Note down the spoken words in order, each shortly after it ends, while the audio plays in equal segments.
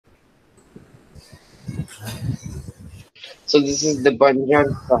So this is the Banjan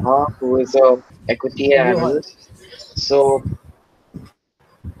Saha, who is a equity Johan. analyst. So,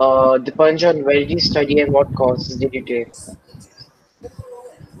 Dipanjan, where did you study and what courses did you take?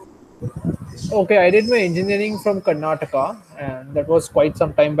 Okay, I did my engineering from Karnataka, and that was quite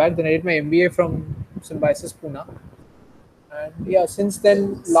some time back. Then I did my MBA from Symbiosis Pune, and yeah, since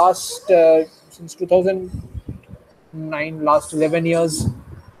then, since 2009, last 11 years,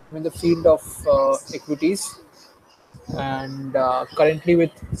 I'm in the field of equities, and currently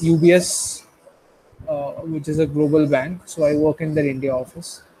with UBS, which is a global bank. So I work in their India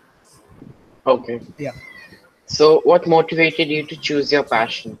office. Okay. Yeah. So, what motivated you to choose your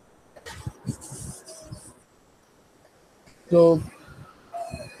passion? So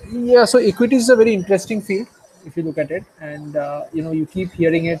yeah, so equities is a very interesting field if you look at it, and you keep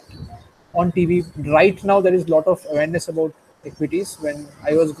hearing it on TV. Right now, there is a lot of awareness about equities. When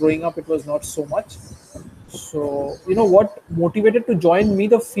I was growing up, it was not so much. So what motivated to join me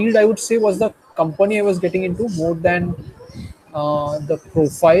the field, I would say, was the company I was getting into more than the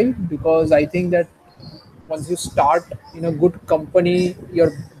profile, because I think that once you start in a good company,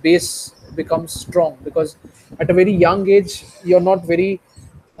 your base becomes strong, because at a very young age you're not very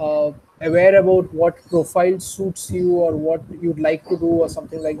uh, aware about what profile suits you or what you'd like to do or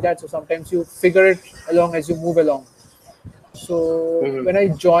something like that. So sometimes you figure it along as you move along. So Hmm. when I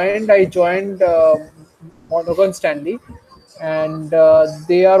joined Morgan Stanley, and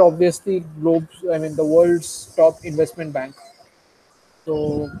they are obviously the world's top investment bank.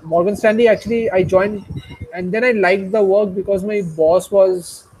 So Morgan Stanley, actually, I joined, and then I liked the work because my boss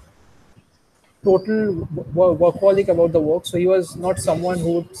was total workaholic about the work. So he was not someone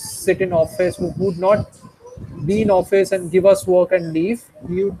who would sit in office, who would not be in office and give us work and leave.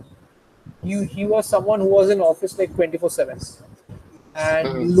 He was someone who was in office like 24/7. And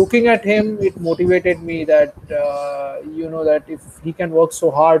Hmm. looking at him, it motivated me that that if he can work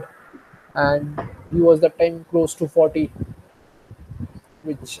so hard, and he was that time close to 40,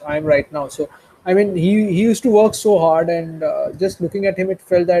 which I'm right now. So, I mean, he used to work so hard, and just looking at him, it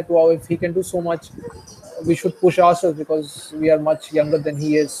felt that wow, if he can do so much, we should push ourselves because we are much younger than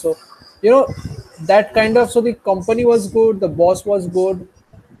he is. So, you know, that kind of, so the company was good, the boss was good.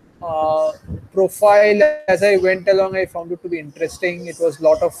 Uh, Profile, as I went along, I found it to be interesting. It was a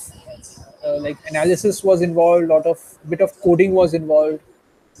lot of like analysis was involved, lot of bit of coding was involved.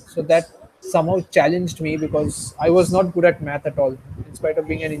 So that somehow challenged me because I was not good at math at all. In spite of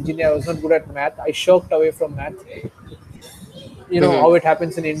being an engineer, I was not good at math. I shirked away from math. You know Hmm. how it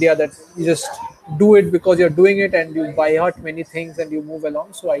happens in India, that you just do it because you're doing it, and you buy out many things and you move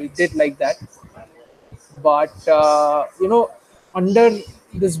along. So I did like that. But under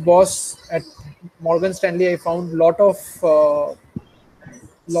this boss at Morgan Stanley, I found lot of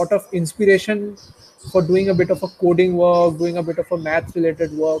inspiration for doing a bit of a coding work, doing a bit of a math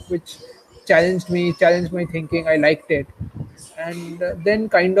related work, which challenged my thinking. I liked it. And then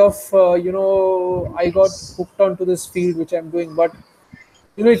kind of, I got hooked onto this field, which I'm doing. But,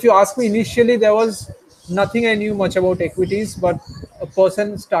 if you ask me, initially, there was nothing I knew much about equities, but a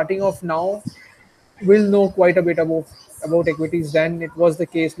person starting off now will know quite a bit about equities than it was the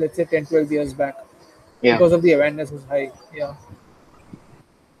case, let's say 10, 12 years back, Yeah. because of the awareness is high. Yeah.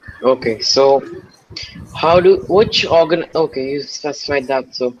 Okay. So, which organ? Okay, you specified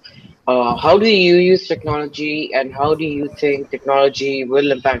that. So, how do you use technology, and how do you think technology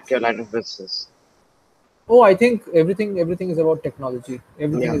will impact your line of business? Oh, I think everything is about technology.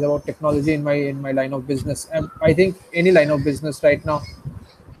 Everything Yeah. is about technology in my line of business. And I think any line of business right now,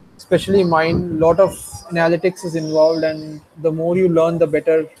 especially mine, lot of analytics is involved, and the more you learn, the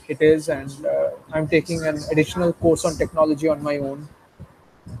better it is. And I'm taking an additional course on technology on my own,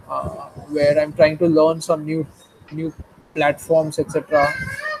 where I'm trying to learn some new platforms, etc.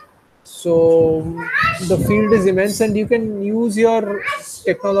 So the field is immense, and you can use your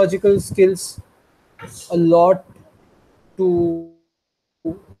technological skills a lot to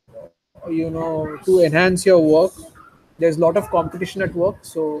to enhance your work. There's a lot of competition at work,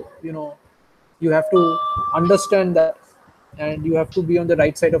 so you have to understand that, and you have to be on the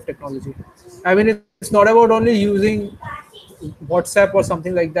right side of technology. I mean, it's not about only using WhatsApp or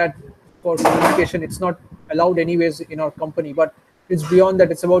something like that for communication. It's not allowed anyways in our company, but it's beyond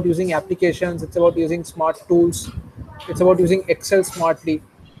that. It's about using applications, it's about using smart tools, it's about using Excel smartly,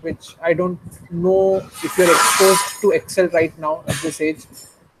 which I don't know if you're exposed to Excel right now at this age.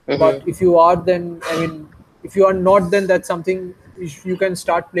 But Mm-hmm. if you are, then I mean, if you are not, then that's something you can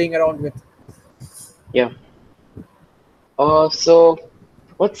start playing around with. Yeah. So,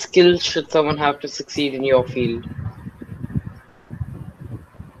 what skills should someone have to succeed in your field?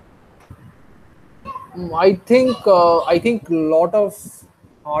 I think a lot of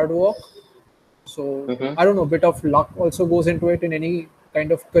hard work. So Mm-hmm. I don't know, bit of luck also goes into it in any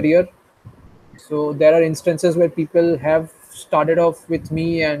kind of career. So there are instances where people have started off with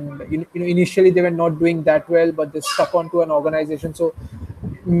me, and initially they were not doing that well, but they stuck onto an organization. So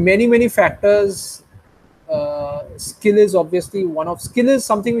many factors. Skill is obviously one of skill is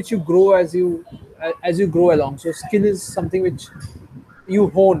something which you grow as you grow along. So skill is something which you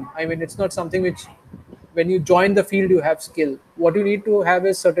hone. I mean, it's not something which when you join the field you have skill. What you need to have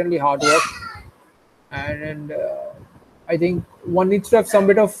is certainly hard work, and I think one needs to have some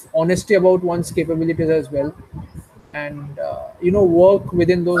bit of honesty about one's capabilities as well, and work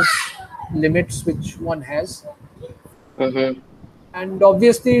within those limits which one has, Mm-hmm. and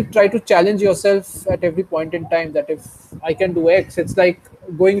obviously try to challenge yourself at every point in time. That if I can do X, it's like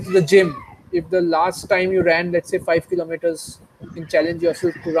going to the gym. If the last time you ran, let's say 5 kilometers, you can challenge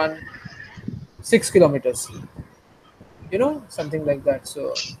yourself to run 6 kilometers, something like that.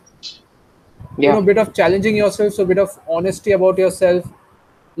 So Yeah. bit of challenging yourself, so bit of honesty about yourself,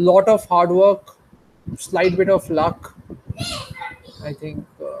 lot of hard work, slight bit of luck. I think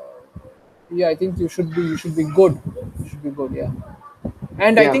yeah, I think you should be good. You should be good, yeah.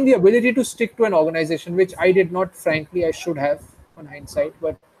 And I Yeah. think the ability to stick to an organization, which I did not, frankly, I should have on hindsight,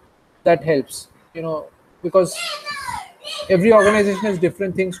 but that helps, because every organization has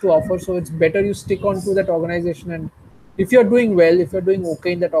different things to offer. So it's better you stick on to that organization. And if you're doing well, if you're doing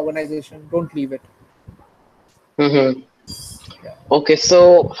okay in that organization, don't leave it. Mm-hmm. Yeah. Okay,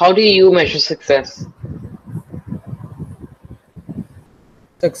 so how do you measure success?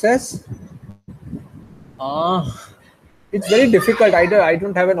 Success? It's very difficult. I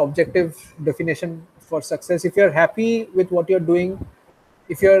don't have an objective definition for success. If you're happy with what you're doing,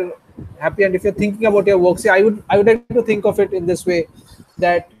 if you're happy and if you're thinking about your work, see, I would like to think of it in this way,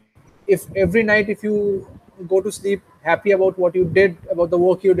 that if every night, if you go to sleep happy about what you did, about the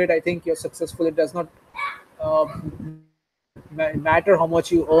work you did, I think you're successful. It does not matter how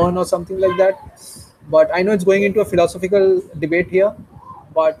much you earn or something like that. But I know it's going into a philosophical debate here,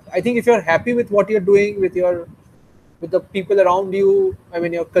 but I think if you're happy with what you're doing, with the people around you, I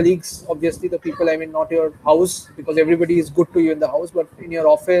mean your colleagues, obviously the people, I mean not your house, because everybody is good to you in the house, but in your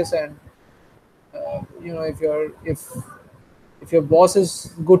office, and if your boss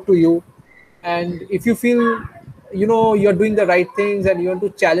is good to you, and if you feel you're doing the right things and you want to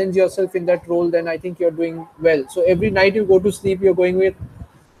challenge yourself in that role, then I think you're doing well. So every night you go to sleep, you're going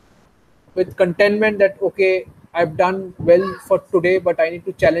with contentment that okay, I've done well for today, but I need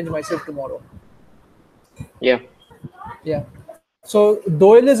to challenge myself tomorrow. Yeah. Yeah. So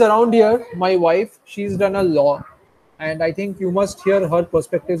Doyle is around here, my wife. She's done a law, and I think you must hear her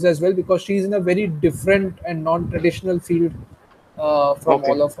perspectives as well, because she's in a very different and non-traditional field from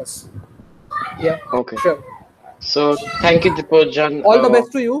Okay. all of us. Yeah, Okay. sure. So thank you, Dipojan. All the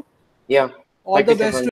best to you. Yeah. All Thank the you so best much. to